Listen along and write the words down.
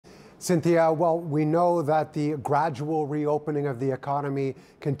Cynthia, well, we know that the gradual reopening of the economy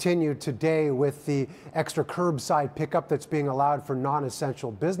continued today with the extra curbside pickup that's being allowed for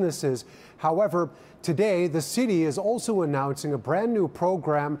non-essential businesses. However, today the city is also announcing a brand new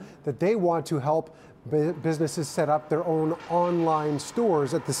program that they want to help businesses set up their own online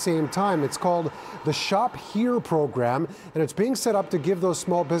stores at the same time. It's called the Shop Here program, and it's being set up to give those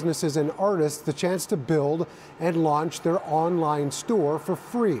small businesses and artists the chance to build and launch their online store for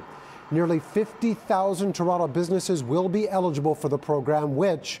free. Nearly 50,000 Toronto businesses will be eligible for the program,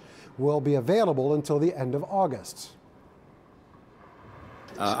 which will be available until the end of August.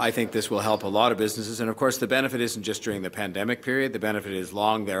 I think this will help a lot of businesses, and of course the benefit isn't just during the pandemic period. The benefit is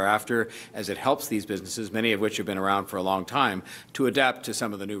long thereafter, as it helps these businesses, many of which have been around for a long time, to adapt to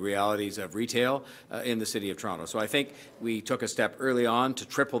some of the new realities of retail in the City of Toronto. So I think we took a step early on to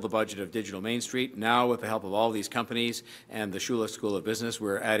triple the budget of Digital Main Street. Now, with the help of all these companies and the Shula School of Business,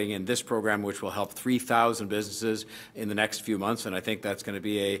 we're adding in this program, which will help 3,000 businesses in the next few months, and I think that's going to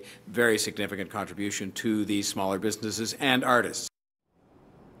be a very significant contribution to these smaller businesses and artists.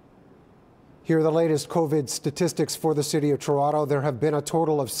 Here are the latest COVID statistics for the City of Toronto. There have been a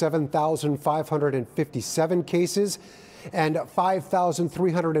total of 7,557 cases, and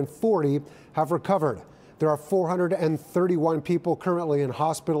 5,340 have recovered. There are 431 people currently in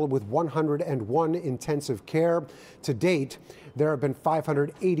hospital with 101 intensive care. To date, there have been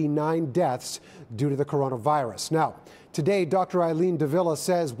 589 deaths due to the coronavirus. Now, today, Dr. Eileen Davila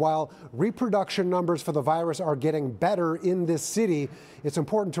says while reproduction numbers for the virus are getting better in this city, it's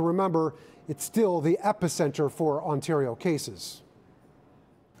important to remember it's still the epicenter for Ontario cases.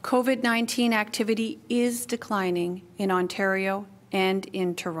 COVID-19 activity is declining in Ontario and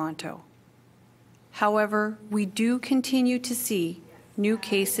in Toronto. However, we do continue to see new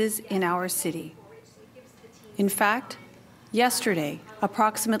cases in our city. In fact, yesterday,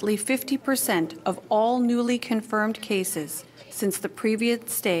 approximately 50% of all newly confirmed cases since the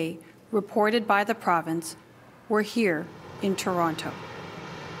previous day reported by the province were here in Toronto.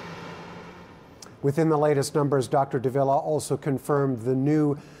 Within the latest numbers, Dr. Davila also confirmed the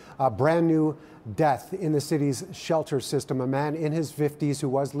brand new death in the city's shelter system. A man in his 50s who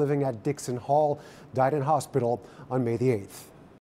was living at Dixon Hall died in hospital on May the 8th.